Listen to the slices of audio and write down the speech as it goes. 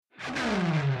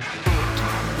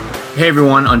Hey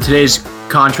everyone, on today's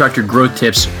Contractor Growth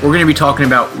Tips, we're going to be talking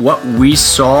about what we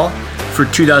saw for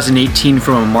 2018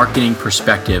 from a marketing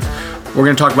perspective. We're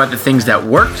going to talk about the things that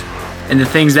worked and the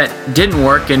things that didn't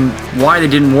work and why they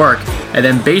didn't work. And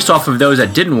then based off of those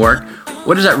that didn't work,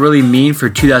 what does that really mean for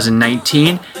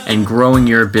 2019 and growing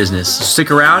your business? So stick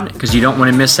around because you don't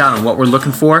want to miss out on what we're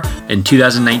looking for in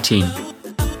 2019.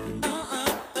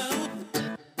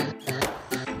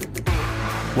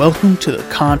 Welcome to the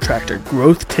Contractor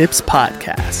Growth Tips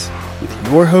Podcast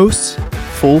with your hosts,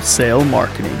 Full Sail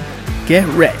Marketing. Get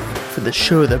ready for the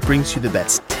show that brings you the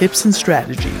best tips and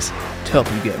strategies to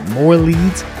help you get more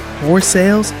leads, more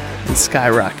sales, and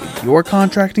skyrocket your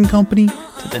contracting company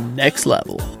to the next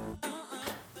level.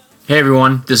 Hey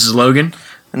everyone, this is Logan.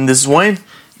 And this is Wayne.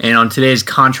 And on today's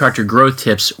Contractor Growth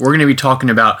Tips, we're going to be talking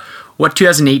about what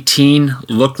 2018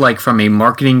 looked like from a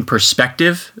marketing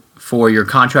perspective for your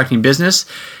contracting business.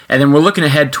 And then we're looking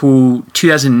ahead to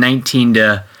 2019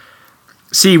 to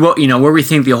see what, where we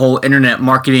think the whole internet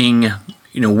marketing,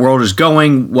 world is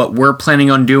going, what we're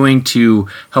planning on doing to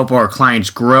help our clients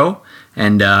grow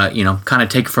and, kind of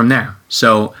take it from there.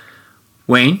 So,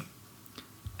 Wayne.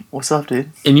 What's up,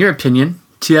 dude? In your opinion,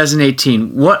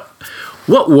 2018, what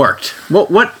worked?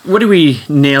 What do we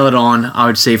nail it on, I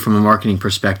would say, from a marketing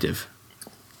perspective?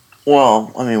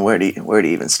 Well, I mean, where do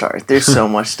you even start? There's so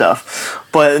much stuff.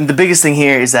 But the biggest thing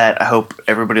here is that I hope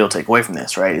everybody will take away from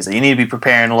this, right, is that you need to be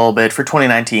preparing a little bit for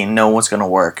 2019, know what's going to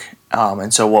work.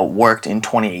 And so what worked in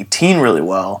 2018 really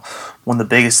well, one of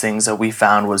the biggest things that we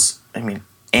found was,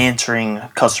 answering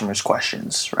customers'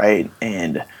 questions, right,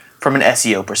 and from an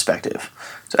SEO perspective.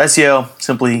 So SEO,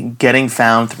 simply getting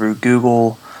found through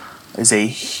Google, is a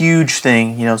huge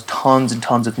thing. Tons and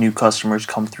tons of new customers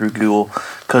come through Google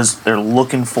because they're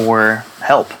looking for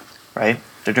help, right?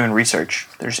 They're doing research.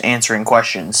 They're just answering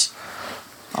questions.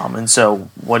 And so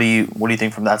what do you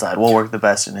think from that side? What worked the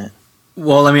best in it?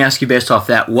 Well, let me ask you based off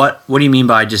that. What do you mean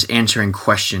by just answering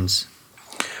questions?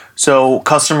 So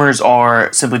customers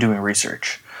are simply doing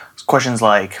research. Questions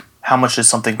like, how much does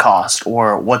something cost?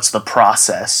 Or what's the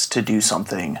process to do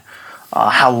something?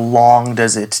 How long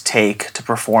does it take to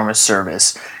perform a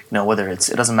service? Whether it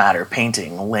doesn't matter,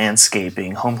 painting,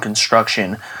 landscaping, home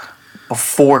construction.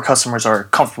 Before customers are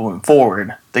comfortable moving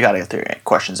forward, they got to get their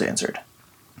questions answered.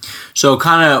 So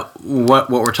kind of what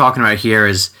we're talking about here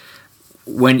is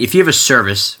if you have a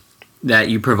service that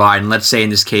you provide, and let's say in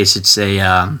this case it's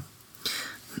you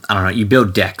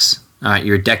build decks.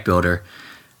 You're a deck builder.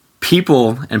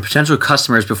 People and potential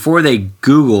customers, before they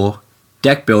Google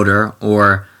deck builder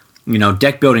or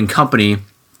deck building company,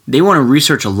 they want to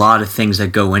research a lot of things that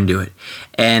go into it.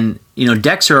 And,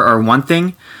 decks are one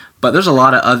thing, but there's a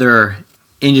lot of other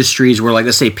industries where, like,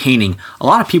 let's say painting. A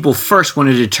lot of people first want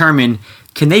to determine,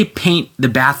 can they paint the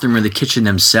bathroom or the kitchen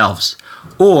themselves?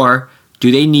 Or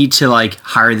do they need to,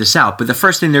 hire this out? But the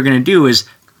first thing they're going to do is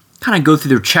kind of go through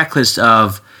their checklist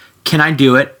of, can I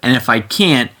do it? And if I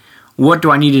can't, what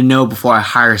do I need to know before I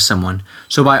hire someone?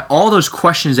 So by all those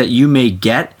questions that you may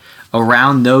get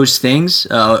around those things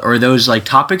or those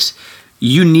topics,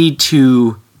 you need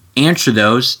to answer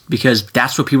those because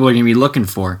that's what people are going to be looking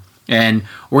for. And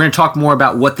we're going to talk more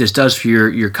about what this does for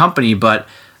your company, but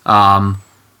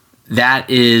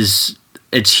it's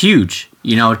huge, to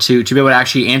be able to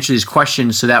actually answer these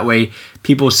questions so that way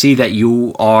people see that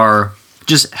you are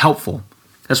just helpful.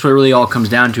 That's what it really all comes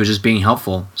down to, is just being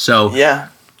helpful. So yeah.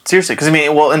 Seriously, because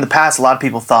in the past, a lot of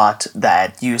people thought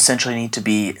that you essentially need to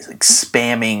be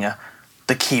spamming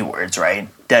the keywords, right?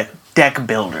 Deck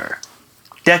builder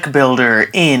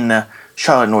in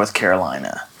Charlotte, North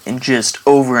Carolina, and just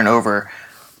over and over.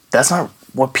 That's not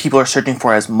what people are searching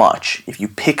for as much. If you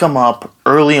pick them up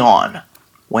early on,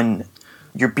 when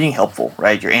you're being helpful,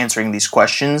 right? You're answering these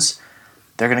questions.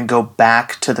 They're going to go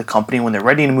back to the company when they're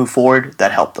ready to move forward.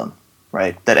 That helped them,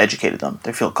 right? That educated them.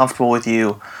 They feel comfortable with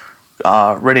you.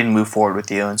 Ready to move forward with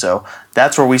you. And so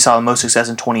that's where we saw the most success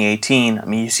in 2018.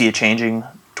 You see it changing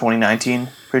 2019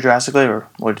 pretty drastically, or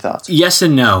what are your thoughts? Yes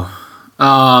and no.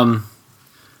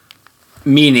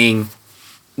 Meaning,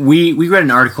 we read an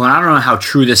article, and I don't know how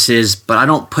true this is, but I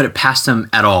don't put it past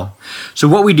them at all. So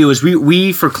what we do is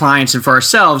we for clients and for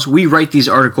ourselves, we write these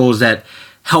articles that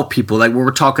help people, like what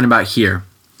we're talking about here.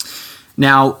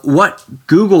 Now, what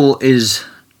Google is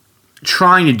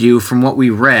trying to do, from what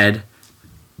we read,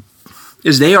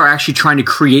 is they are actually trying to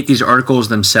create these articles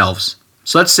themselves.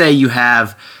 So let's say you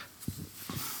have,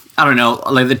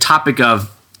 the topic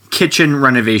of kitchen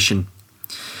renovation.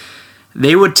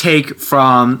 They would take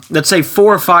from, let's say,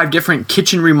 4 or 5 different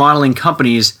kitchen remodeling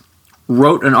companies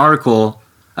wrote an article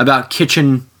about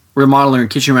kitchen remodeling or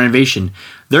kitchen renovation.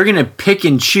 They're going to pick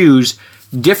and choose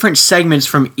different segments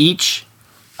from each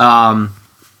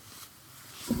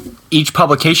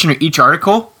publication or each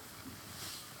article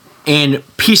and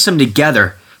piece them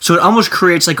together. So it almost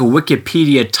creates like a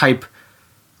Wikipedia type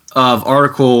of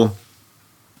article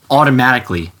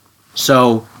automatically.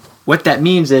 So what that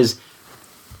means is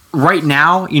right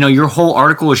now, your whole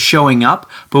article is showing up,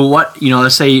 but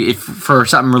let's say if for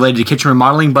something related to kitchen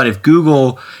remodeling, but if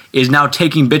Google is now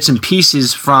taking bits and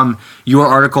pieces from your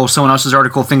article, someone else's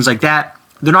article, things like that,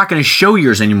 they're not going to show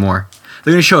yours anymore.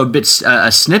 They're going to show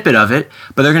a snippet of it,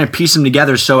 but they're going to piece them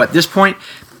together. So at this point,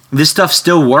 this stuff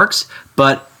still works,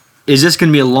 but is this going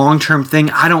to be a long-term thing?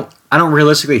 I don't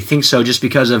realistically think so, just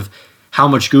because of how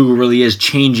much Google really is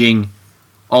changing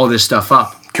all this stuff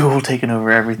up. Google taking over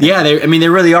everything. Yeah, they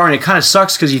really are, and it kind of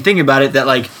sucks because you think about it that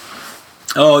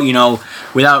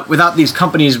without these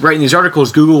companies writing these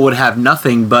articles, Google would have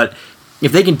nothing. But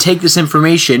if they can take this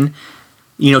information,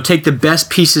 take the best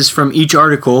pieces from each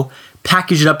article,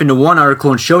 package it up into one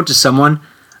article and show it to someone,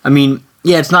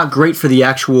 it's not great for the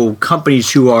actual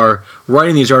companies who are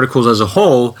writing these articles as a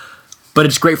whole, but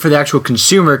it's great for the actual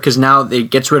consumer because now it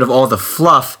gets rid of all the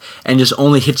fluff and just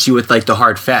only hits you with the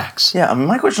hard facts. Yeah,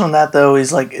 my question on that though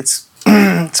is it's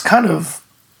it's kind of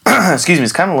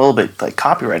it's kind of a little bit like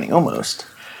copywriting almost,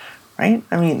 right?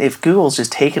 If Google's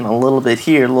just taking a little bit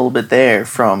here, a little bit there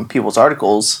from people's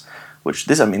articles, which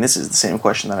this is the same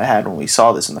question that I had when we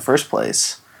saw this in the first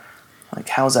place.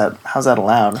 How's that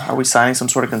allowed? Are we signing some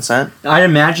sort of consent? I'd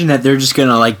imagine that they're just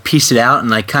gonna piece it out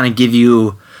and kind of give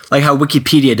you how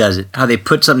Wikipedia does it, how they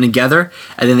put something together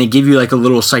and then they give you a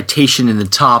little citation in the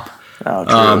top. Oh,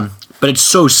 true. But it's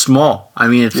so small.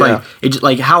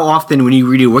 It's how often when you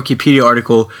read a Wikipedia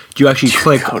article do you actually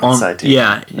click on citation?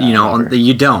 Yeah,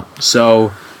 you don't.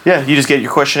 So yeah, you just get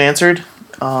your question answered,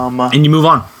 and you move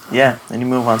on. Yeah, and you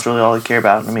move on. It's really all they care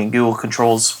about. Google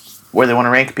controls where they want to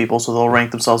rank people, so they'll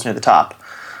rank themselves near the top.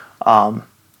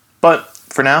 But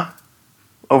for now,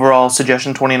 overall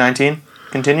suggestion 2019,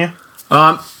 continue?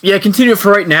 Continue it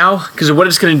for right now, because what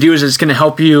it's going to do is it's going to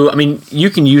help you. You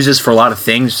can use this for a lot of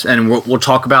things, and we'll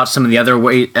talk about some of the other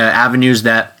avenues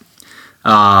that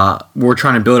we're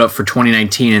trying to build up for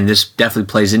 2019, and this definitely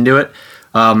plays into it.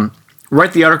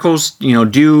 Write the articles,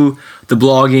 do the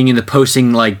blogging and the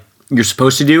posting like you're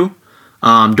supposed to do.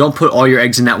 Don't put all your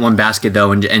eggs in that one basket,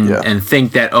 though, and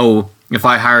think that, if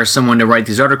I hire someone to write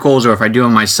these articles or if I do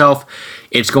them myself,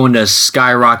 it's going to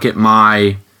skyrocket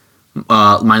my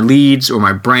leads or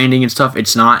my branding and stuff.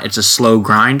 It's not. It's a slow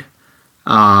grind.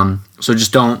 So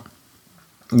just don't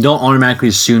automatically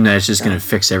assume that it's just going to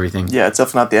fix everything. Yeah, it's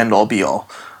definitely not the end all be all.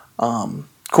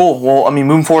 Cool. Well,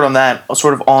 moving forward on that,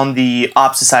 sort of on the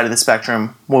opposite side of the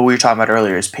spectrum, what we were talking about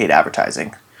earlier is paid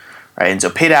advertising, right? And so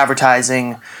paid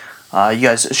advertising, you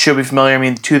guys should be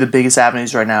familiar. Two of the biggest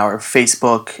avenues right now are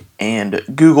Facebook and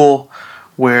Google,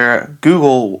 where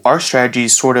Google, our strategy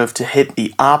is sort of to hit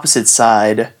the opposite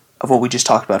side of what we just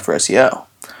talked about for SEO,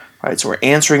 right? So we're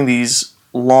answering these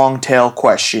long tail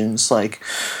questions like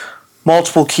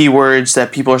multiple keywords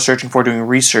that people are searching for doing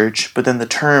research, but then the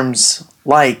terms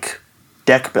like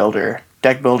deck builder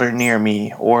near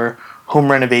me, or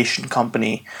home renovation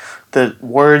company, the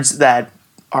words that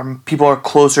people are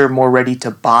closer, more ready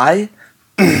to buy,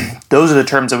 those are the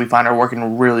terms that we find are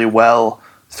working really well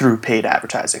through paid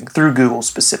advertising, through Google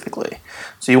specifically.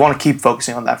 So you want to keep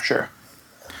focusing on that for sure.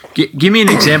 Give me an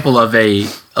example of a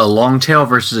long tail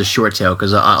versus a short tail,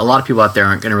 because a lot of people out there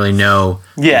aren't going to really know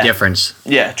the difference.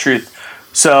 Yeah, truth.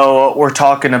 So we're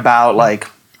talking about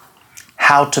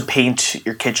how to paint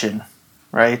your kitchen,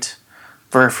 right?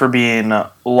 For being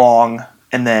long,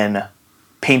 and then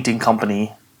painting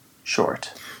company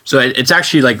short. So it's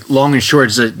actually long and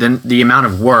short is the amount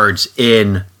of words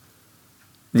in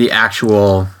the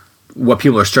actual what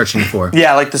people are searching for.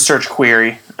 Yeah, the search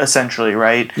query, essentially,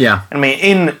 right? Yeah.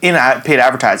 In paid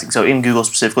advertising, so in Google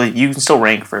specifically, you can still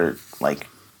rank for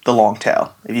the long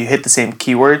tail. If you hit the same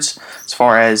keywords, as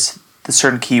far as the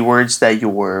certain keywords that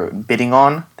you're bidding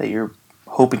on, that you're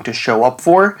hoping to show up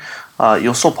for,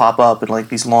 you'll still pop up in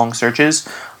these long searches.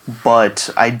 But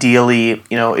ideally,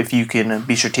 if you can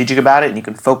be strategic about it and you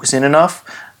can focus in enough,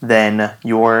 then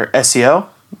your SEO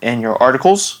and your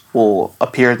articles will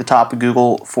appear at the top of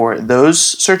Google for those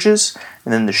searches.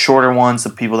 And then the shorter ones, the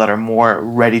people that are more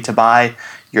ready to buy,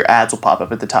 your ads will pop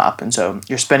up at the top. And so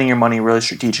you're spending your money really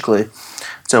strategically.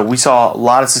 So we saw a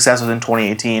lot of success within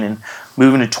 2018, and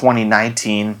moving to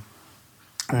 2019,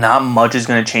 not much is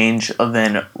going to change other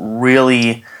than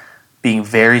really being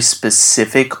very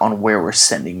specific on where we're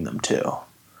sending them to.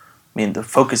 The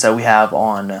focus that we have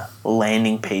on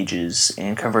landing pages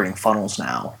and converting funnels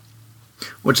now.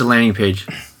 What's a landing page?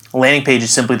 A landing page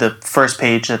is simply the first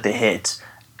page that they hit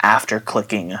after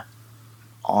clicking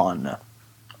on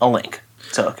a link.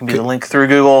 So it can be the link through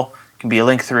Google, it can be a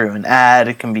link through an ad,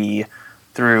 it can be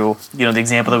through, the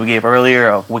example that we gave earlier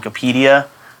of Wikipedia.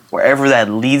 Wherever that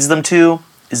leads them to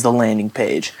is the landing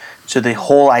page. So the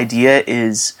whole idea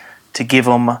is to give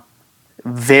them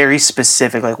very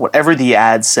specific, like whatever the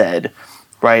ad said,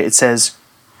 right? It says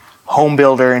home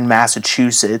builder in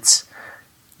Massachusetts.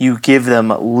 You give them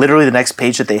literally the next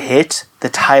page that they hit. The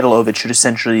title of it should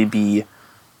essentially be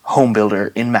home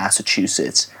builder in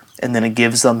Massachusetts. And then it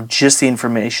gives them just the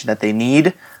information that they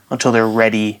need until they're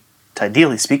ready to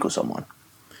ideally speak with someone.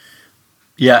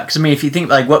 Yeah, because if you think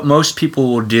like what most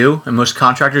people will do, and most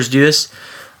contractors do this,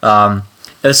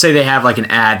 let's say they have like an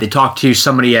ad, they talk to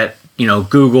somebody at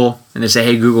Google, and they say,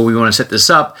 hey Google, we want to set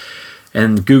this up,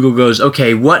 and Google goes,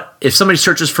 okay, what if somebody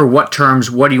searches for what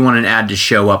terms, what do you want an ad to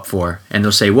show up for? And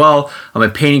they'll say, well, I'm a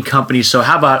painting company, so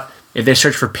how about if they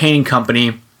search for painting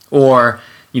company or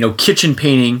kitchen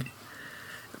painting,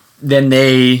 then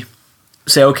they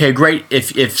say, okay, great,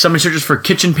 if somebody searches for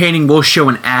kitchen painting, we'll show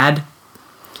an ad.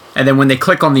 And then when they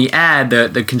click on the ad,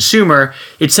 the consumer,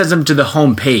 it sends them to the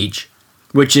home page,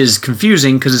 which is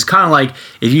confusing because it's kind of like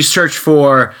if you search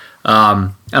for,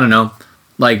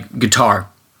 like guitar.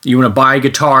 You want to buy a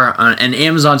guitar and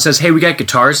Amazon says, hey, we got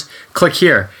guitars. Click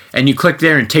here. And you click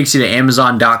there and it takes you to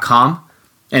Amazon.com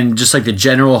and just like the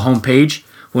general home page.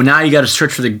 Well, now you got to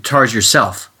search for the guitars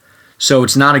yourself. So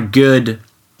it's not it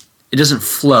doesn't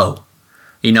flow.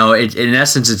 In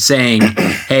essence, it's saying,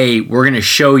 hey, we're going to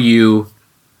show you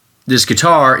this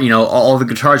guitar, all the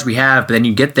guitars we have, but then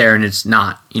you get there and it's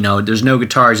not, there's no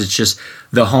guitars. It's just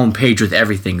the home page with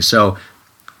everything. So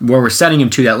where we're setting them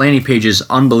to, that landing page is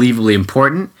unbelievably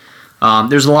important.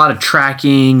 There's a lot of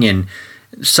tracking and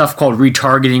stuff called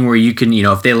retargeting where you can,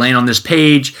 if they land on this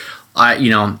page,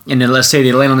 and then let's say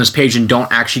they land on this page and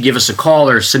don't actually give us a call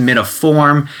or submit a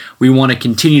form, we want to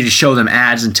continue to show them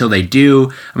ads until they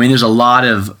do. There's a lot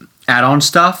of add-on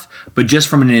stuff, but just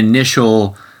from an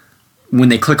initial, when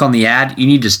they click on the ad, you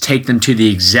need to just take them to the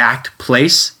exact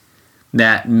place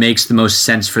that makes the most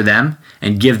sense for them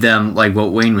and give them, like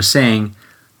what Wayne was saying,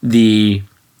 the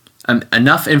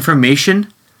enough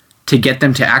information to get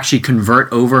them to actually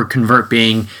convert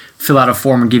being fill out a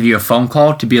form and give you a phone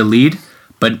call to be a lead,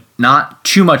 but not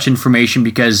too much information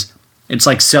because it's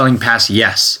like selling past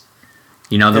yes.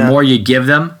 The more you give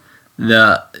them,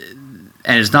 and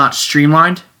it's not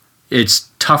streamlined,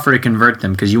 it's tougher to convert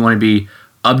them because you want to be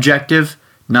objective,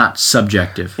 not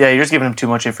subjective. Yeah, you're just giving them too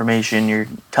much information. You're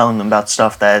telling them about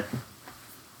stuff that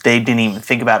they didn't even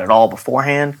think about at all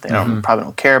beforehand. They probably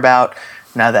don't care about.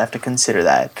 Now they have to consider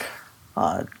that.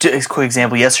 Just a quick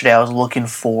example. Yesterday I was looking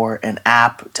for an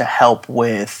app to help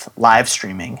with live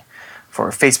streaming for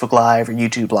Facebook Live or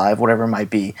YouTube Live, whatever it might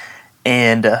be.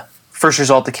 And first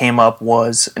result that came up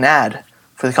was an ad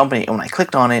for the company. And when I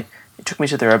clicked on it, it took me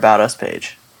to their About Us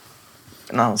page.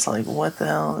 And I was like, what the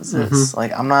hell is this?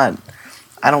 Like, I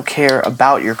don't care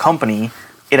about your company.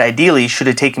 It ideally should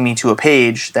have taken me to a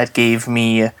page that gave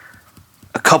me a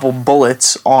couple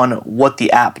bullets on what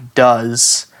the app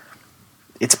does,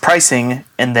 its pricing,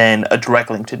 and then a direct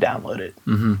link to download it.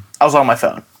 I was on my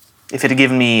phone. If it had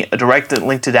given me a direct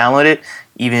link to download it,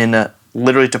 even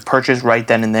literally to purchase right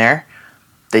then and there,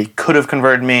 they could have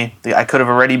converted me. I could have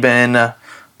already been, a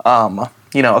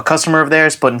customer of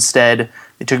theirs, but instead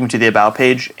it took me to the About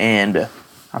page, and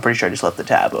I'm pretty sure I just left the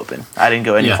tab open. I didn't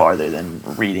go any farther than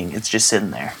reading. It's just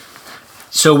sitting there.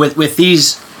 So with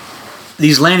these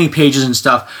landing pages and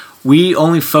stuff, we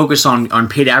only focus on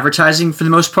paid advertising for the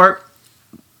most part.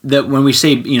 That when we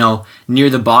say, near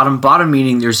the bottom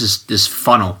meaning there's this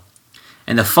funnel.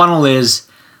 And the funnel is,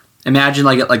 imagine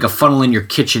like a funnel in your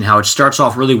kitchen, how it starts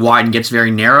off really wide and gets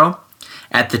very narrow.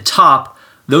 At the top,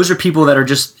 those are people that are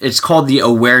it's called the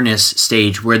awareness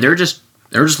stage, where they're just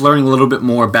learning a little bit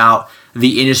more about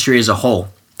the industry as a whole.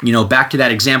 Back to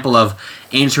that example of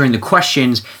answering the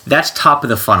questions, that's top of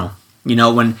the funnel.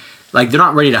 When they're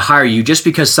not ready to hire you just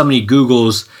because somebody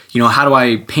Googles, how do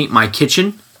I paint my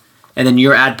kitchen? And then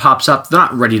your ad pops up, they're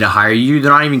not ready to hire you.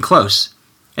 They're not even close.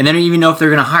 And they don't even know if they're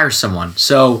going to hire someone.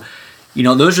 So,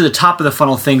 those are the top of the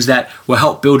funnel things that will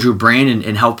help build your brand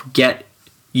and help get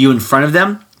you in front of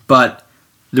them, but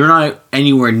they're not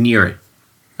anywhere near it.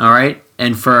 All right?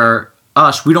 And for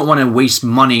us, we don't want to waste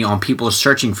money on people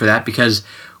searching for that because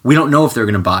we don't know if they're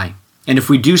going to buy. And if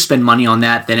we do spend money on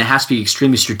that, then it has to be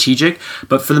extremely strategic.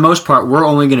 But for the most part, we're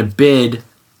only going to bid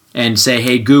and say,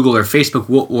 hey, Google or Facebook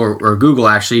or Google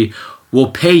actually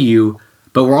will pay you,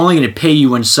 but we're only going to pay you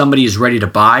when somebody is ready to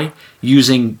buy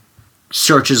using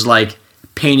searches like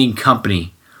painting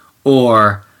company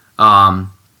or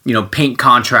paint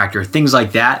contractor, things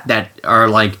like that are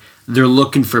like they're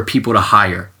looking for people to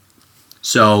hire.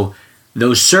 So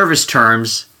those service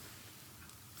terms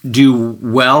do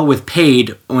well with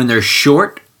paid when they're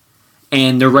short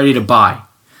and they're ready to buy.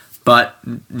 But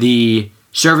the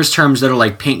service terms that are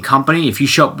like paint company, if you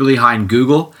show up really high in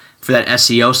Google for that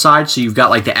SEO side, so you've got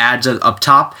like the ads up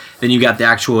top, then you've got the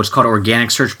actual, it's called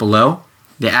organic search below.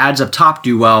 The ads up top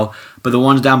do well, but the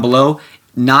ones down below,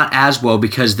 not as well,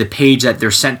 because the page that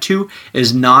they're sent to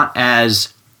is not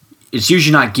as, it's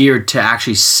usually not geared to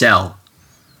actually sell.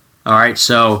 All right,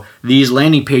 so these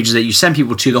landing pages that you send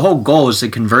people to, the whole goal is to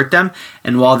convert them.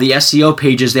 And while the SEO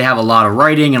pages, they have a lot of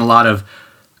writing and a lot of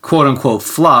quote unquote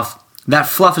fluff, that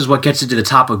fluff is what gets it to the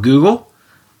top of Google,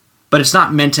 but it's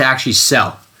not meant to actually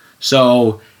sell.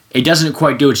 So it doesn't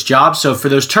quite do its job. So for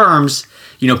those terms,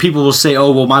 people will say,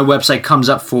 oh, well, my website comes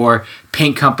up for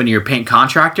paint company or paint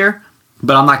contractor,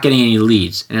 but I'm not getting any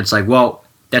leads. And it's like, well,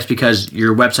 that's because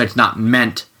your website's not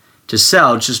meant to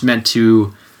sell. It's just meant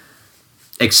to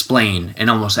explain and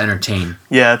almost entertain.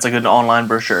 Yeah, it's like an online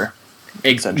brochure.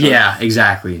 Yeah,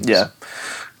 exactly. Yeah.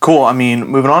 Cool. I mean,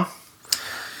 moving on.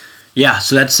 Yeah,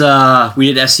 so that's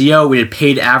we did SEO, we did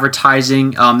paid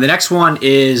advertising. The next one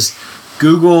is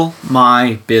Google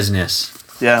My Business.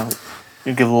 Yeah.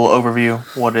 You give a little overview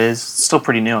of what it is. It's still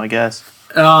pretty new, I guess.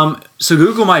 So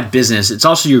Google My Business, it's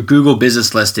also your Google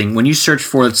business listing. When you search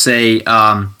for, let's say,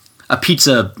 a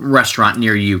pizza restaurant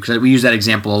near you, because we use that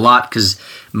example a lot because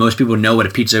most people know what a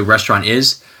pizza restaurant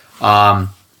is.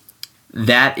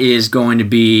 That is going to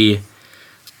be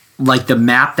like the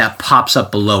map that pops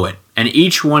up below it. And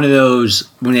each one of those,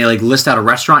 when they like list out a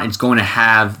restaurant, it's going to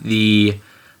have the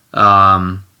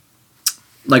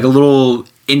like a little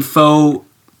info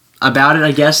about it,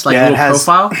 I guess, like a little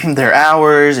profile. Their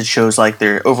hours, it shows like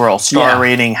their overall star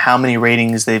rating, how many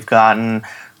ratings they've gotten,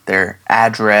 their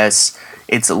address.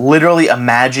 It's literally,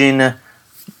 imagine,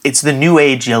 it's the new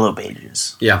age Yellow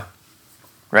Pages. Yeah.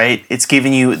 Right? It's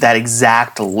giving you that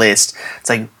exact list. It's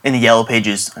like in the Yellow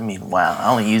Pages, I mean, wow, I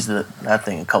only used that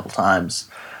thing a couple times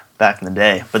back in the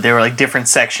day. But there were like different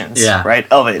sections, right,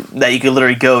 of it that you could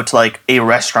literally go to like a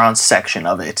restaurant section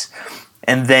of it.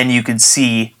 And then you could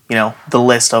see, the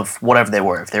list of whatever they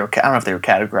were. If they were, I don't know if they were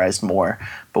categorized more.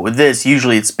 But with this,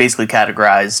 usually it's basically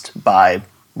categorized by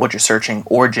what you're searching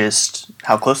or just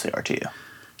how close they are to you.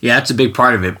 Yeah, that's a big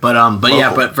part of it. But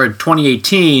for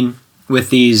 2018, with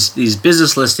these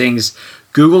business listings,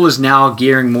 Google is now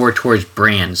gearing more towards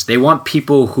brands. They want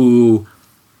people who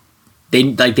they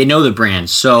know the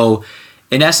brands. So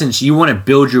in essence, you want to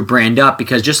build your brand up,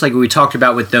 because just like we talked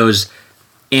about with those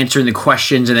answering the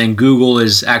questions and then Google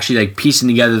is actually like piecing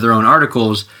together their own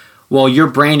articles, well, your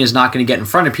brand is not going to get in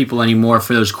front of people anymore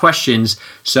for those questions.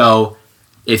 So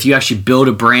if you actually build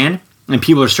a brand and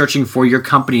people are searching for your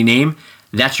company name,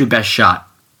 that's your best shot.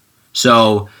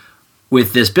 So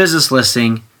with this business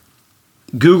listing,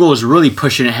 Google is really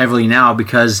pushing it heavily now,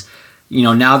 because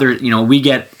now we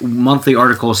get monthly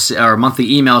articles or monthly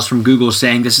emails from Google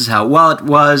saying this is how well it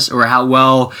was, or how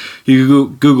well your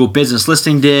Google business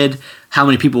listing did, how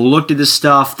many people looked at this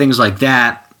stuff, things like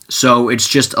that. So it's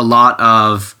just a lot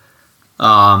of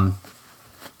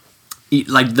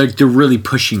they're really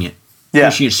pushing it. Yeah.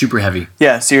 Pushing it super heavy.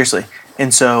 Yeah, seriously.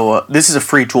 And so this is a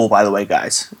free tool, by the way,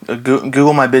 guys.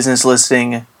 Google My Business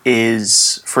Listing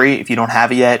is free. If you don't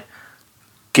have it yet,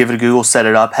 give it a Google, set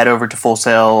it up, head over to Full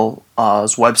Sail's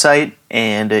website,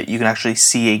 and you can actually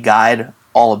see a guide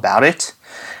all about it.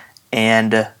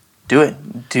 And do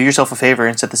it. Do yourself a favor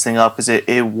and set this thing up, because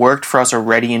it worked for us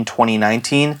already in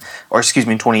 2018, and it's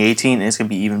going to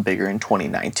be even bigger in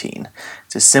 2019.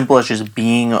 It's as simple as just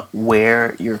being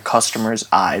where your customers'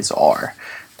 eyes are.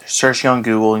 They're searching on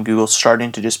Google, and Google's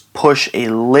starting to just push a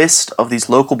list of these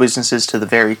local businesses to the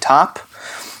very top,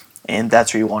 and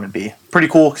that's where you want to be. Pretty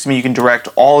cool, because you can direct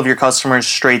all of your customers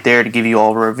straight there to give you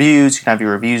all the reviews. You can have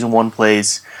your reviews in one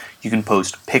place. You can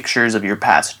post pictures of your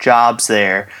past jobs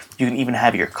there. You can even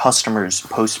have your customers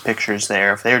post pictures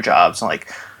there of their jobs.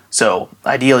 So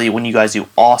ideally, when you guys do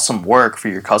awesome work for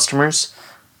your customers,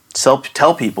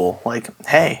 tell people,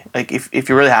 hey, if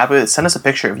you're really happy with it, send us a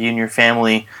picture of you and your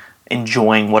family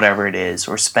enjoying whatever it is,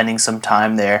 or spending some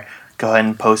time there. Go ahead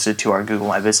and post it to our Google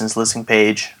My Business listing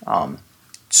page.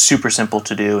 Super simple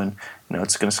to do, and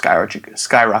it's going to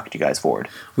skyrocket you guys forward.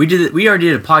 We already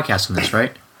did a podcast on this,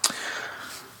 right?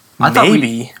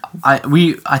 Maybe.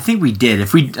 I think we did.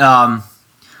 If we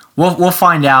we'll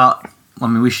find out. I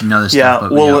mean, we should know this stuff.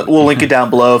 But we'll link it down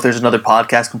below if there's another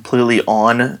podcast completely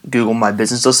on Google My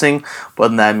Business Listing. But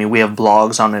other than that, we have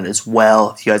blogs on it as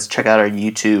well. If you guys check out our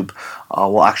YouTube,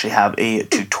 we'll actually have a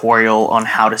tutorial on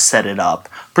how to set it up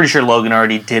Pretty sure Logan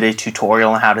already did a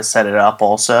tutorial on how to set it up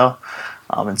also.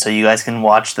 And so you guys can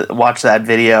watch that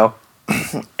video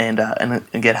and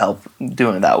get help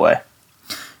doing it that way.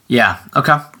 Yeah,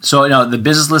 okay. So, the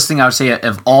business listing, I would say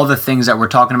of all the things that we're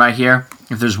talking about here,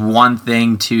 if there's one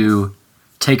thing to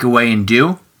take away and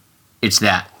do, it's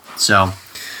that. So, all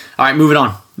right, moving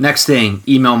on. Next thing,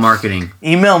 email marketing.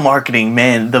 Email marketing,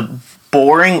 man, the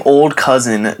boring old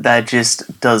cousin that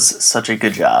just does such a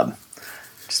good job.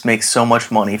 Just makes so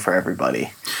much money for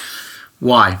everybody.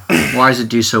 Why? Why does it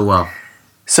do so well?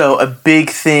 So a big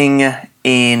thing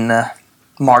in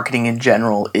marketing in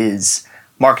general is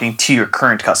marketing to your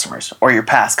current customers or your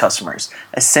past customers.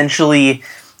 Essentially,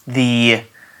 the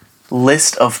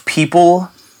list of people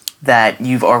that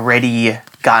you've already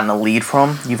gotten a lead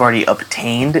from, you've already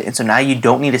obtained, and so now you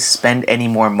don't need to spend any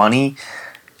more money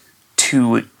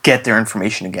to get their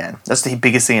information again. That's the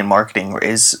biggest thing in marketing,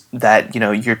 is that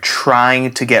you're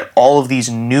trying to get all of these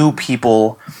new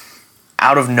people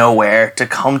out of nowhere to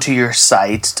come to your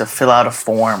site, to fill out a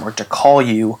form, or to call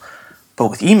you. But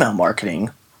with email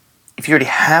marketing, if you already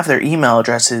have their email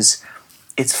addresses,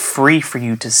 it's free for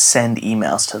you to send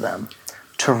emails to them,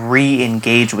 to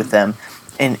re-engage with them.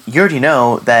 And you already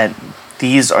know that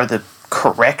these are the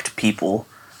correct people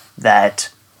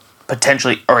that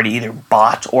potentially already either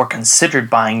bought or considered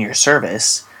buying your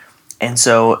service. And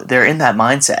so they're in that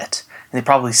mindset, and they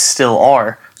probably still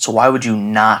are. So why would you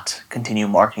not continue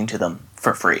marketing to them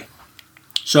for free?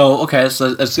 So, okay, so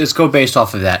let's go based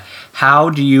off of that. How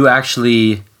do you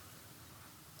actually,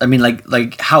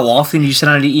 like how often do you send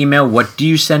out an email? What do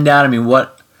you send out?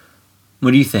 What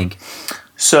do you think?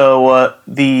 So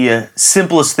the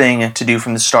simplest thing to do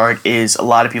from the start is a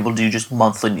lot of people do just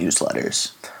monthly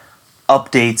newsletters.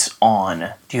 Updates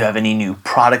on, do you have any new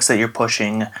products that you're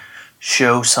pushing?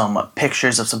 Show some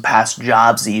pictures of some past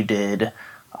jobs that you did.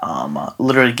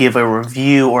 Literally give a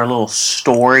review or a little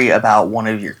story about one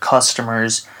of your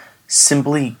customers.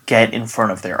 Simply get in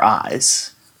front of their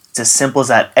eyes. It's as simple as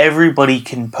that. Everybody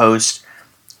can post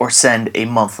or send a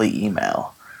monthly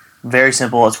email. Very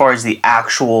simple. As far as the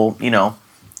actual,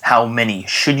 how many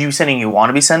should you sending you want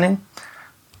to be sending,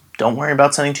 don't worry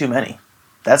about sending too many.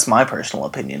 That's my personal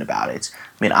opinion about it.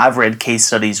 I've read case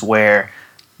studies where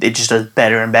it just does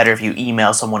better and better if you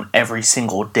email someone every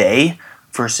single day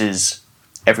versus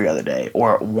every other day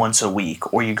or once a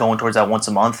week, or you're going towards that once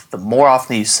a month. The more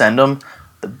often you send them,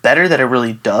 the better that it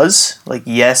really does. Like,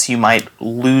 yes, you might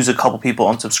lose a couple people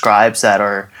unsubscribes that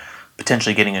are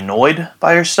potentially getting annoyed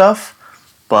by your stuff,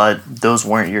 but those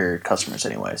weren't your customers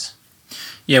anyways.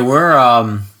 Yeah, we're,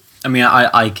 I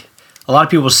a lot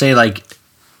of people say like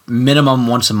minimum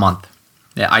once a month.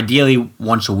 Yeah, ideally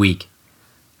once a week.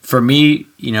 For me,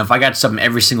 if I got something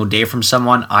every single day from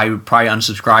someone, I would probably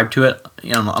unsubscribe to it,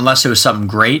 unless it was something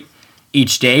great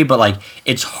each day. But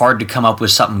it's hard to come up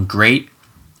with something great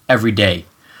every day.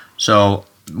 So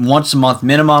once a month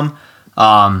minimum.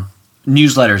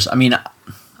 Newsletters.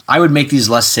 I would make these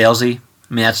less salesy.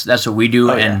 That's what we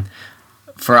do. Oh, yeah. And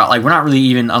for we're not really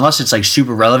even, unless it's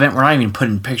super relevant, we're not even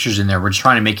putting pictures in there. We're just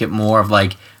trying to make it more of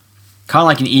kind of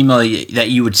like an email that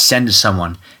you would send to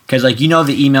someone. Because, the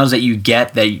emails that you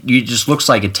get that you just looks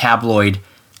like a tabloid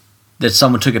that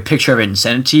someone took a picture of it and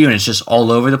sent it to you, and it's just all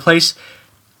over the place.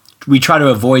 We try to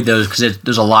avoid those because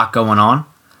there's a lot going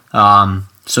on.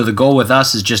 So the goal with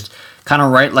us is just kind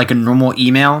of write like a normal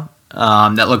email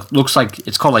that looks like,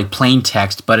 it's called plain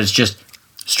text, but it's just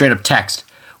straight up text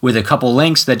with a couple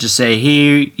links that just say,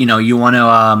 hey, you want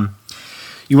to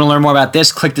learn more about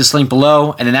this, click this link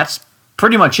below, and then that's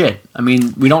pretty much it.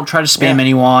 We don't try to spam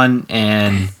anyone,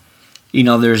 and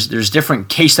there's different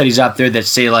case studies out there that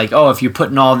say if you're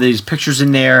putting all these pictures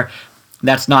in there,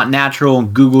 that's not natural,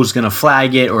 and Google's going to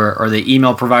flag it, or the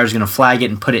email provider's going to flag it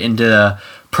and put it into the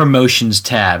promotions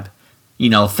tab,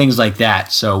 things like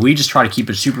that. So we just try to keep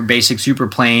it super basic, super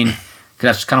plain,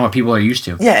 because that's kind of what people are used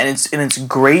to. Yeah, and it's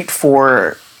great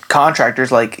for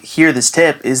contractors. Here, this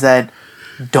tip is that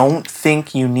don't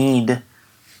think you need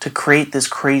to create this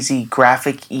crazy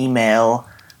graphic email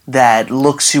that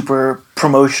looks super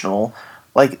promotional.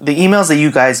 The emails that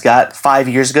you guys got 5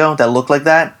 years ago that look like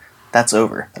that, that's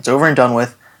over. That's over and done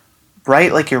with.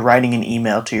 Write like you're writing an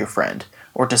email to your friend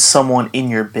or to someone in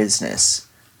your business.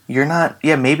 You're not,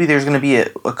 maybe there's going to be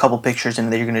a couple pictures in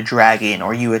there you're going to drag in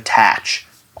or you attach.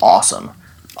 Awesome.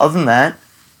 Other than that,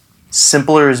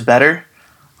 simpler is better.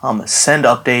 Send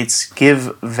updates,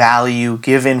 give value,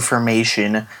 give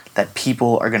information that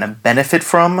people are going to benefit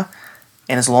from.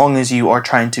 And as long as you are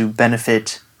trying to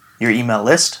benefit your email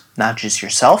list, not just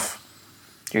yourself,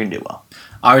 you're going to do well.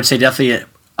 I would say definitely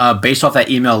based off that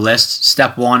email list,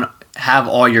 step one, have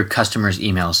all your customers'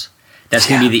 emails. That's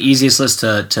going to be the easiest list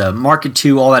to market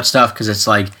to, all that stuff, because it's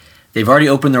like they've already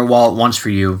opened their wallet once for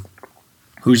you.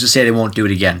 Who's to say they won't do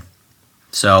it again?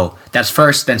 So that's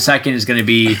first. Then second is going to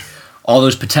be all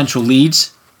those potential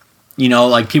leads.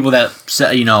 Like people that,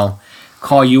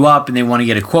 call you up and they want to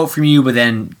get a quote from you, but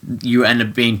then you end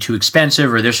up being too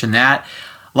expensive or this and that.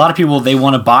 A lot of people, they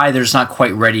want to buy, they're just not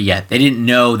quite ready yet. They didn't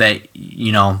know that,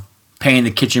 paying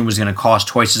the kitchen was going to cost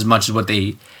twice as much as what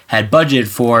they had budgeted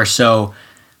for. So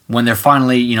when they're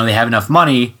finally, they have enough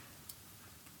money,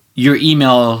 your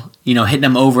email, hitting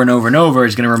them over and over and over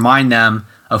is going to remind them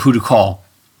of who to call.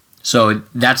 So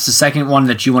that's the second one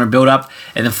that you want to build up.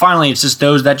 And then finally, it's just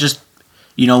those that just,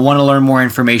 want to learn more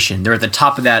information. They're at the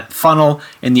top of that funnel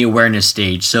in the awareness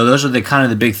stage. So those are the kind of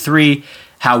the big three,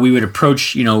 how we would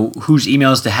approach, whose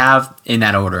emails to have in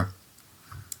that order.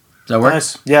 Does that work?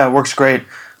 Nice. Yeah, it works great.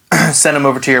 Send them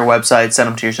over to your website, send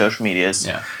them to your social medias,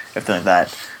 everything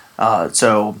like that.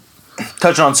 So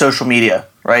touching on social media,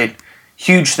 right?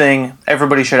 Huge thing.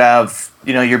 Everybody should have,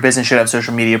 your business should have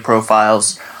social media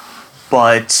profiles,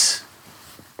 but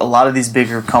a lot of these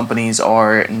bigger companies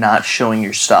are not showing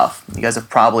your stuff. You guys have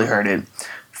probably heard it.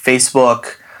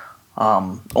 Facebook,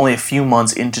 only a few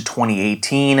months into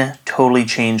 2018, totally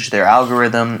changed their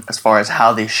algorithm as far as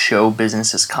how they show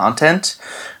businesses content,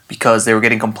 because they were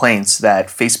getting complaints that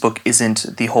Facebook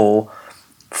isn't the whole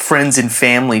friends and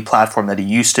family platform that it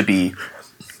used to be.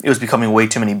 It was becoming way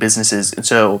too many businesses. And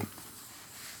so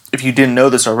if you didn't know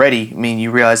this already, you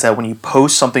realize that when you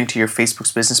post something to your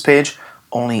Facebook's business page,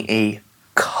 only a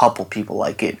couple people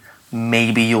like it.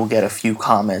 Maybe you'll get a few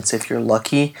comments if you're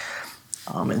lucky.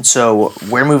 And so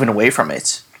we're moving away from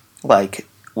it. Like,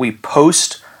 we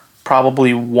post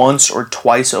probably once or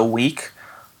twice a week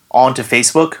onto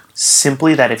Facebook,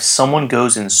 simply that if someone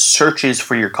goes and searches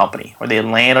for your company or they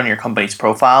land on your company's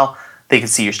profile, they can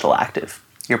see you're still active.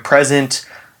 You're present.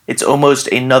 It's almost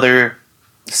another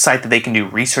site that they can do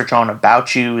research on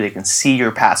about you. They can see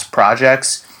your past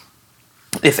projects.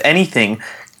 If anything,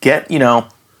 get,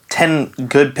 10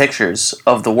 good pictures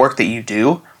of the work that you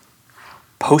do.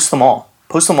 Post them all.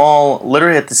 Post them all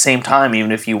literally at the same time,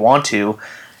 even if you want to,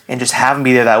 and just have them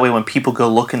be there. That way when people go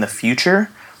look in the future,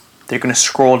 they're going to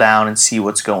scroll down and see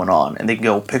what's going on. And they can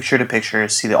go picture to picture,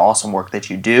 see the awesome work that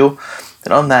you do.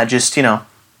 And on that, just, a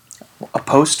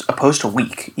post a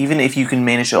week. Even if you can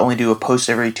manage to only do a post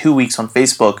every 2 weeks on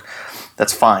Facebook,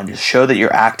 that's fine. Just show that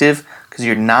you're active, because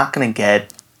you're not going to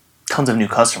get tons of new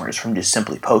customers from just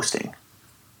simply posting.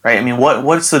 Right?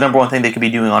 What's the number one thing they could be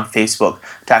doing on Facebook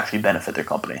to actually benefit their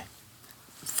company?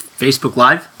 Facebook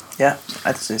Live? Yeah,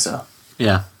 I'd say so.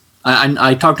 Yeah.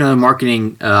 I talked to a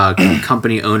marketing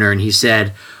company owner, and he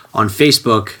said on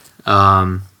Facebook,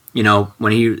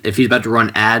 if he's about to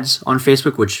run ads on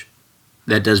Facebook, which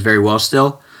that does very well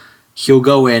still, he'll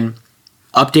go in,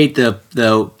 update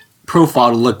the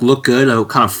profile to look good. He'll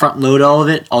kind of front load all of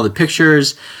it, all the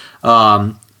pictures,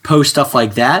 post stuff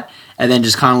like that, and then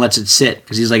just kind of lets it sit,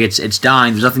 because he's like, it's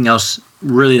dying. There's nothing else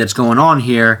really that's going on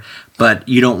here, but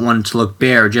you don't want it to look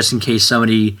bare, just in case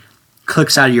somebody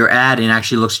clicks out of your ad and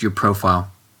actually looks at your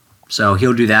profile. So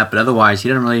he'll do that, but otherwise he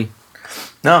doesn't really.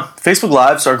 No, Facebook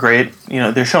Lives are great.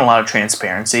 They're showing a lot of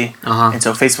transparency, and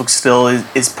so Facebook still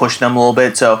is pushing them a little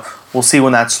bit. So we'll see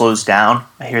when that slows down.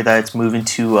 I hear that it's moving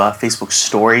to Facebook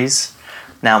Stories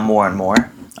now more and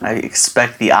more. I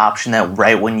expect the option that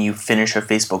right when you finish a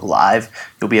Facebook Live,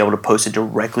 you'll be able to post it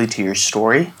directly to your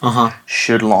story.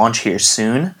 Should launch here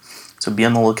soon, so be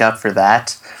on the lookout for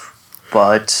that.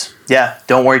 But yeah,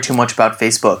 don't worry too much about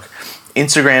Facebook.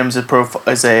 Instagram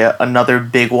is another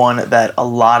big one that a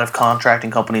lot of contracting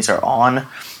companies are on.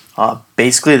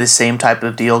 Basically the same type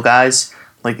of deal, guys.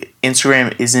 Like,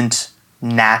 Instagram isn't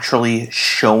naturally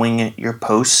showing your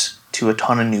posts to a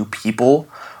ton of new people.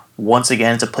 Once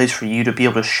again, it's a place for you to be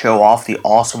able to show off the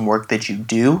awesome work that you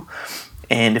do.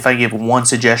 And if I give one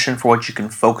suggestion for what you can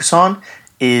focus on,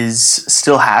 is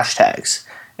still hashtags.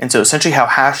 And so essentially how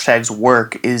hashtags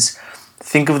work is,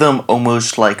 think of them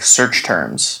almost like search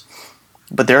terms.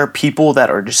 But there are people that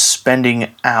are just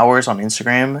spending hours on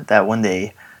Instagram that when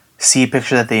they see a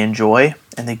picture that they enjoy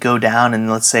and they go down and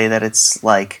let's say that it's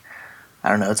like, I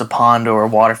don't know, it's a pond or a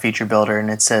water feature builder and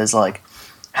it says like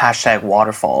hashtag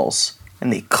waterfalls,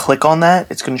 and they click on that,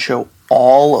 it's going to show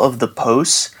all of the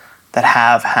posts that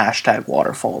have hashtag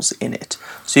waterfalls in it.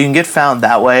 So you can get found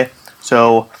that way.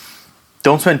 So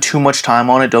don't spend too much time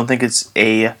on it. Don't think it's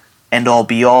a end-all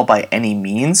be-all by any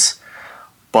means.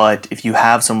 But if you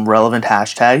have some relevant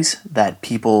hashtags that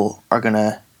people are going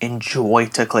to enjoy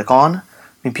to click on,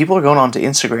 people are going on to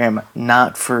Instagram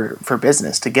not for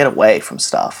business, to get away from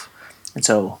stuff. And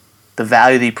so the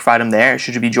value that you provide them there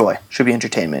should be joy, should be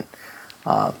entertainment.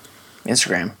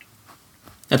 Instagram.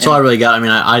 That's all I really got. I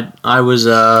mean, I was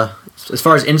as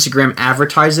far as Instagram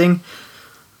advertising,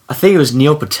 I think it was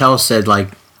Neil Patel said like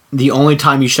the only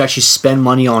time you should actually spend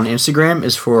money on Instagram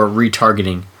is for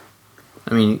retargeting.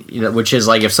 I mean, which is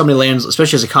like if somebody lands,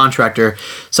 especially as a contractor,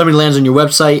 somebody lands on your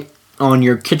website on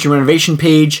your kitchen renovation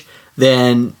page,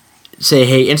 then say,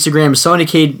 hey, Instagram, somebody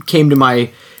came to my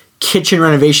kitchen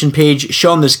renovation page,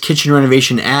 show them this kitchen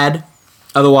renovation ad.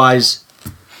 Otherwise,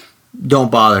 don't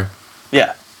bother.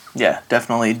 Yeah,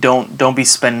 definitely. Don't be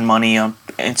spending money on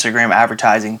Instagram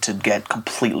advertising to get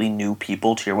completely new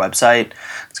people to your website.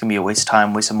 It's going to be a waste of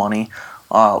time, waste of money.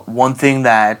 One thing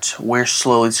that we're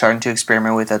slowly starting to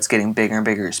experiment with that's getting bigger and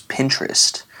bigger is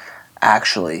Pinterest,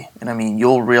 actually. And I mean,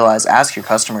 you'll realize, ask your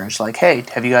customers, like, hey,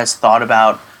 have you guys thought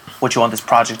about what you want this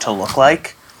project to look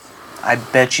like? I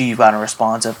bet you've gotten a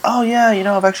response of, oh yeah,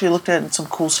 I've actually looked at some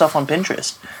cool stuff on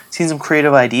Pinterest, seen some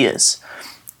creative ideas.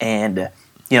 And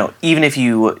even if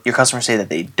your customers say that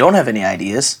they don't have any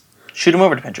ideas, shoot them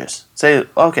over to Pinterest. Say,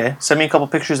 okay, send me a couple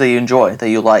pictures that you enjoy, that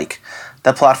you like.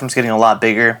 That platform's getting a lot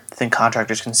bigger. I think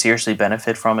contractors can seriously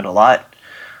benefit from it a lot.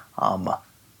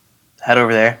 Head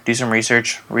over there, do some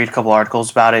research, read a couple articles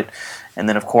about it. And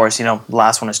then, of course, the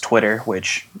last one is Twitter,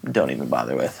 which don't even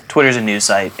bother with. Twitter's a news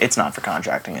site. It's not for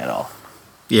contracting at all.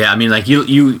 Yeah, I mean, like,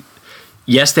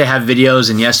 yes, they have videos,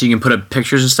 and yes, you can put up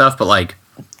pictures and stuff, but, like...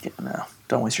 Yeah, no.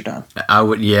 Don't waste your time. I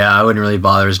wouldn't really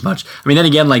bother as much. I mean, then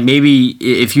again, like maybe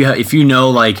if you know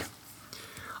like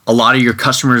a lot of your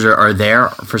customers are there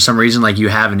for some reason, like you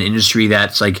have an industry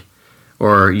that's like,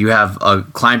 or you have a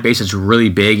client base that's really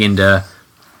big into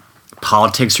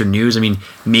politics or news. I mean,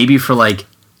 maybe for like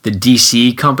the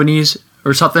DC companies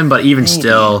or something, but even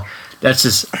still, that's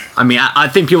just. I mean, I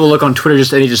think people look on Twitter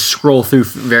they just scroll through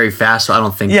very fast. So I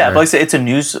don't think. Yeah, but like I said, it's a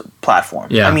news platform.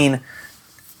 Yeah. I mean.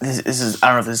 This is I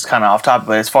don't know if this is kind of off topic,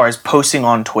 but as far as posting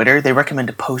on Twitter, they recommend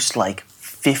to post like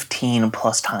 15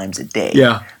 plus times a day.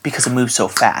 Yeah. Because it moves so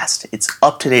fast. It's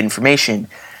up-to-date information.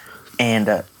 And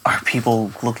are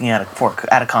people looking at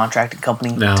a contracted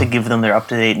company to give them their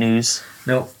up-to-date news?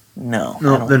 No,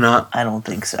 they're not. I don't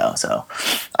think so. So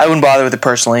I wouldn't bother with it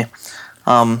personally.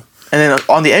 And then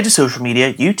on the edge of social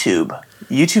media, YouTube.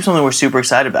 YouTube's something we're super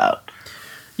excited about.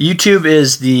 YouTube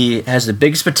has the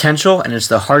biggest potential, and it's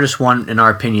the hardest one, in our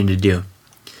opinion, to do.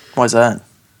 Why's that?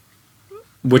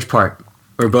 Which part?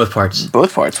 Or both parts?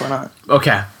 Both parts, why not?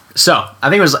 Okay. So, I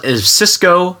think it was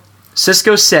Cisco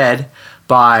said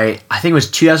by, I think it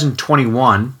was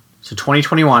 2021, so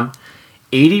 2021,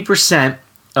 80%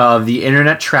 of the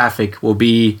internet traffic will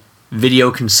be video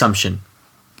consumption.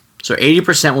 So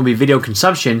 80% will be video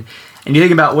consumption, and you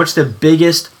think about what's the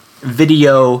biggest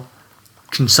video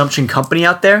consumption company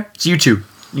out there? It's YouTube.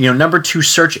 Number 2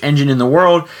 search engine in the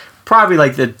world, probably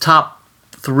like the top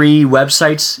 3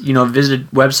 websites,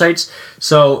 visited websites.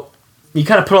 So you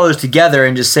kind of put all those together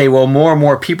and just say, well, more and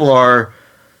more people are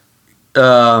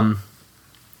going,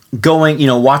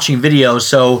 watching videos,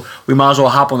 so we might as well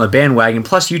hop on the bandwagon.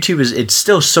 Plus, YouTube it's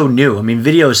still so new. I mean,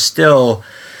 video is still,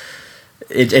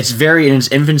 it's very in its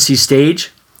infancy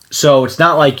stage. So it's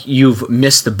not like you've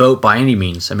missed the boat by any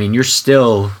means. I mean, you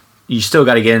still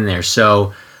got to get in there.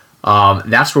 So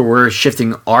that's where we're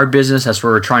shifting our business. That's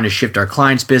where we're trying to shift our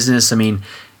clients' business. I mean,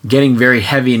 getting very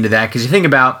heavy into that. Because you think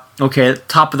about, okay,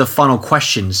 top of the funnel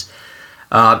questions.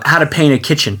 How to paint a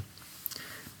kitchen.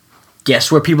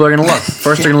 Guess where people are going to look?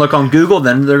 First, they're going to look on Google.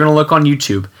 Then they're going to look on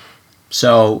YouTube.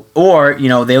 So, or,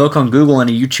 they look on Google and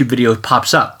a YouTube video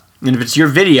pops up. And if it's your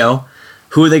video,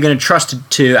 who are they going to trust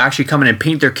to actually come in and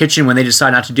paint their kitchen when they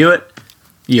decide not to do it?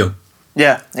 You.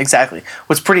 Yeah, exactly.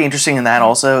 What's pretty interesting in that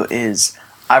also is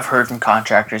I've heard from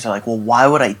contractors, they're like, well, why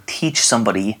would I teach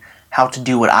somebody how to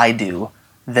do what I do?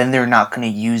 Then they're not going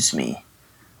to use me.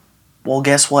 Well,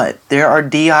 guess what? There are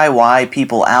DIY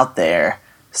people out there.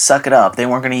 Suck it up. They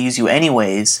weren't going to use you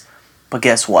anyways. But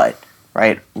guess what?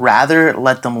 Right? Rather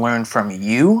let them learn from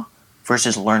you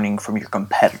versus learning from your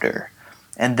competitor.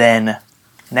 And then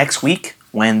next week,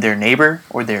 when their neighbor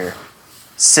or their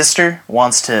sister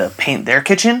wants to paint their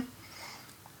kitchen,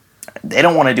 they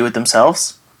don't want to do it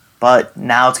themselves, but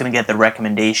now it's going to get the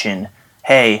recommendation,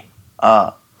 hey,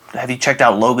 have you checked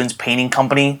out Logan's Painting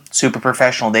Company? Super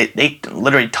professional. They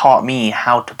literally taught me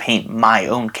how to paint my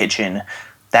own kitchen.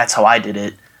 That's how I did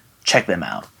it. Check them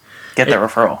out. Get that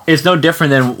referral. It's no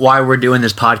different than why we're doing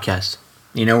this podcast.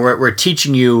 We're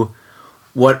teaching you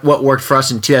what worked for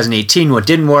us in 2018, what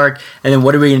didn't work, and then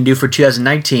what are we going to do for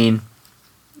 2019.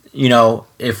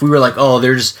 If we were like, oh,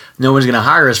 there's no one's going to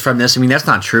hire us from this. I mean, that's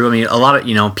not true. I mean, a lot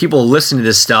of, people listen to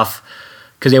this stuff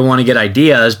because they want to get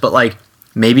ideas, but like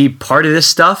maybe part of this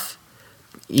stuff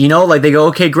like they go,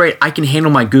 okay, great, I can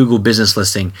handle my Google business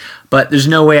listing, but there's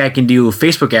no way I can do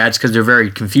Facebook ads because they're very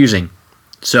confusing.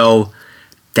 So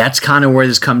that's kind of where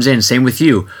this comes in. Same with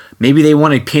you. Maybe they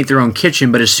want to paint their own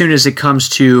kitchen, but as soon as it comes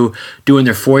to doing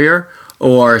their foyer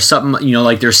or something,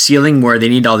 like their ceiling where they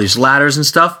need all these ladders and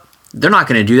stuff, they're not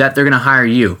going to do that. They're going to hire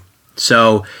you.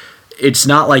 So it's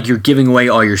not like you're giving away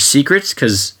all your secrets,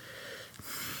 because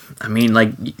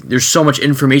there's so much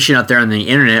information out there on the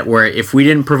internet where if we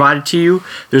didn't provide it to you,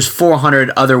 there's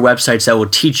 400 other websites that will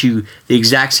teach you the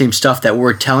exact same stuff that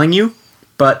we're telling you,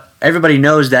 but everybody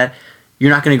knows that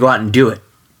you're not going to go out and do it.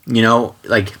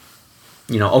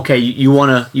 Okay, you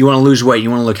want to lose weight, you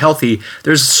want to look healthy.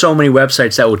 There's so many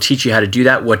websites that will teach you how to do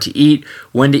that, what to eat,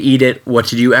 when to eat it, what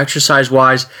to do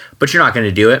exercise-wise, but you're not going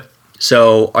to do it.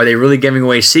 So are they really giving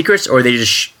away secrets, or are they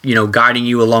just, guiding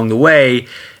you along the way?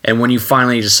 And when you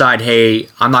finally decide, hey,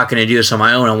 I'm not going to do this on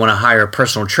my own, I want to hire a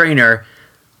personal trainer,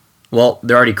 well,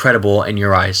 they're already credible in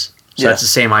your eyes. So that's the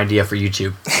same idea for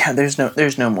YouTube. Yeah,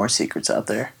 there's no more secrets out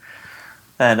there.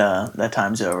 That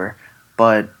time's over.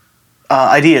 But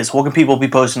ideas, what can people be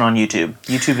posting on YouTube?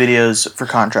 YouTube videos for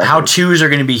contractors. How-tos are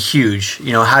going to be huge.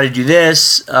 How to do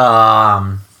this,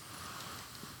 5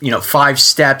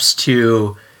 steps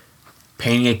to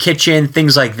painting a kitchen,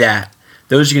 things like that.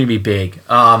 Those are going to be big.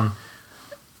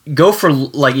 Go for,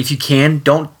 if you can,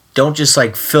 don't just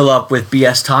fill up with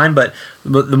BS time, but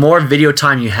the more video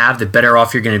time you have, the better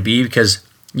off you're going to be, because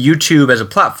YouTube as a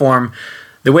platform,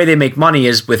 the way they make money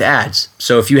is with ads.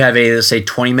 So if you have a, let's say,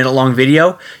 20-minute long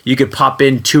video, you could pop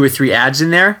in 2 or 3 ads in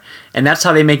there, and that's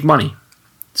how they make money.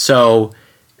 So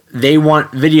they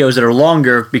want videos that are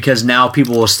longer because now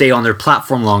people will stay on their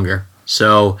platform longer.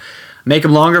 So make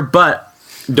them longer, but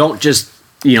don't just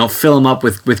fill them up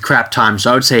with crap time.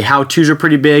 So I would say how-tos are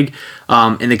pretty big.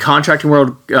 In the contracting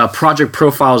world, project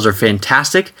profiles are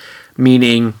fantastic,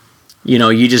 meaning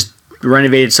you just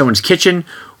renovated someone's kitchen.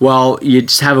 Well, you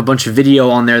just have a bunch of video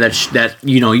on there that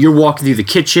you're walking through the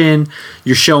kitchen,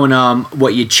 you're showing them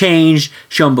what you changed,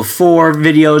 showing before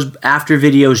videos, after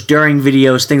videos, during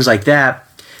videos, things like that.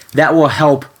 That will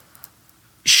help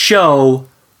show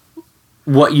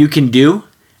what you can do.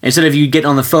 Instead of you getting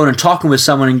on the phone and talking with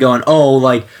someone and going,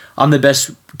 I'm the best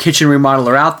kitchen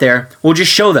remodeler out there, well,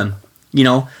 just show them.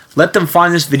 Let them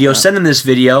find this video, send them this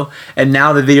video, and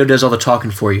now the video does all the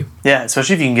talking for you. Yeah,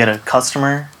 especially if you can get a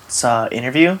customer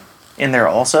interview in there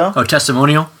also. Oh,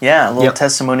 testimonial? Yeah, a little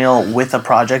testimonial with a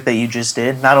project that you just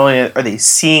did. Not only are they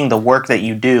seeing the work that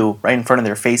you do right in front of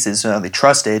their faces, so they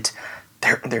trust it,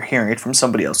 they're hearing it from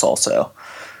somebody else also.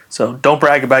 So don't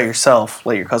brag about yourself.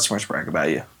 Let your customers brag about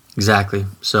you. Exactly.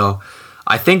 So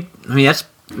I think, that's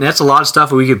a lot of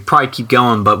stuff. We could probably keep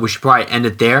going, but we should probably end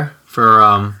it there for...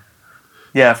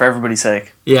 for everybody's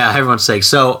sake. Yeah, everyone's sake.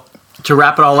 So to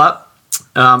wrap it all up,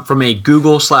 from a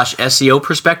Google/SEO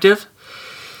perspective,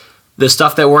 the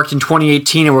stuff that worked in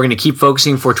 2018 and we're going to keep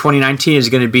focusing for 2019 is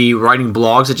going to be writing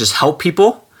blogs that just help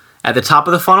people at the top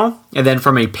of the funnel. And then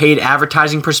from a paid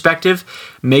advertising perspective,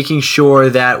 making sure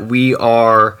that we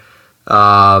are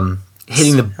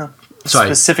hitting the...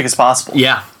 specific as possible.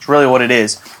 Yeah. It's really what it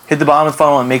is. Hit the bottom of the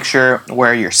funnel and make sure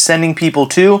where you're sending people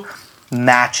to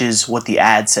matches what the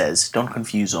ad says. Don't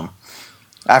confuse them.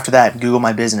 After that, Google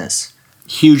My Business.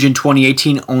 Huge in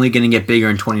 2018, only going to get bigger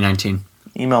in 2019.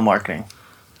 Email marketing.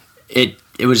 It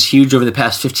was huge over the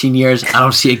past 15 years. I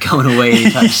don't see it going away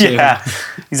anytime soon. Yeah,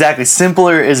 exactly.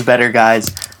 Simpler is better,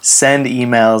 guys. Send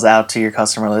emails out to your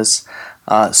customer list.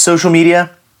 Social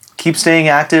media, keep staying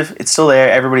active. It's still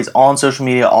there. Everybody's on social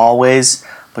media always,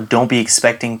 but don't be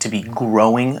expecting to be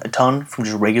growing a ton from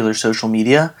just regular social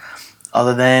media,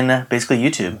 other than basically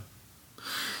YouTube.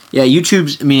 Yeah,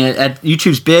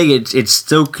 YouTube's big. It's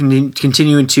still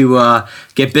continuing to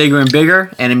get bigger and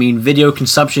bigger. And video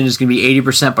consumption is going to be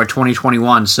 80% by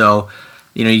 2021. So,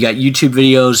 you got YouTube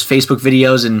videos, Facebook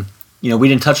videos, and we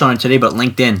didn't touch on it today, but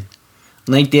LinkedIn.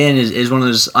 LinkedIn is one of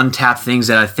those untapped things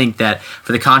that I think that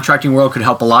for the contracting world could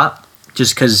help a lot.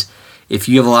 Just because if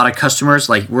you have a lot of customers,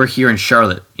 like we're here in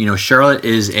Charlotte. Charlotte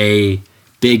is a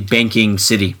big banking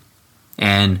city,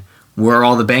 and where are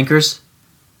all the bankers?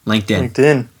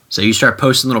 LinkedIn. So you start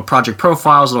posting little project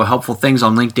profiles, little helpful things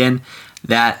on LinkedIn.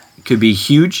 That could be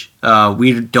huge.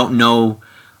 We don't know.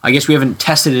 I guess we haven't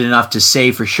tested it enough to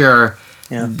say for sure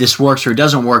this works or it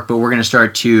doesn't work, but we're going to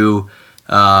start to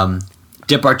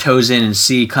dip our toes in and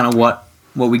see kind of what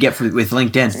we get with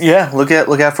LinkedIn. Yeah, look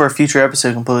out for a future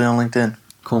episode completely on LinkedIn.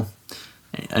 Cool.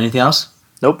 Anything else?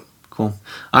 Nope. Cool.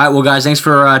 All right, well, guys, thanks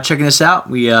for checking this out.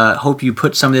 We hope you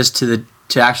put some of this to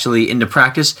actually into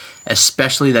practice,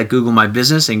 especially that Google My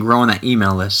Business and growing that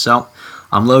email list. So,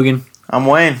 I'm Logan. I'm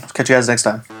Wayne. Catch you guys next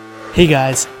time. Hey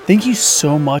guys, thank you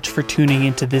so much for tuning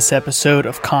into this episode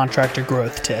of Contractor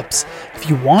Growth Tips. If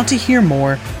you want to hear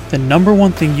more, the number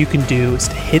one thing you can do is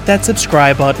to hit that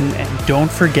subscribe button and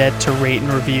don't forget to rate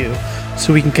and review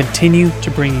so we can continue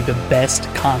to bring you the best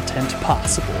content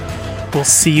possible. We'll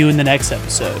see you in the next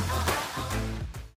episode.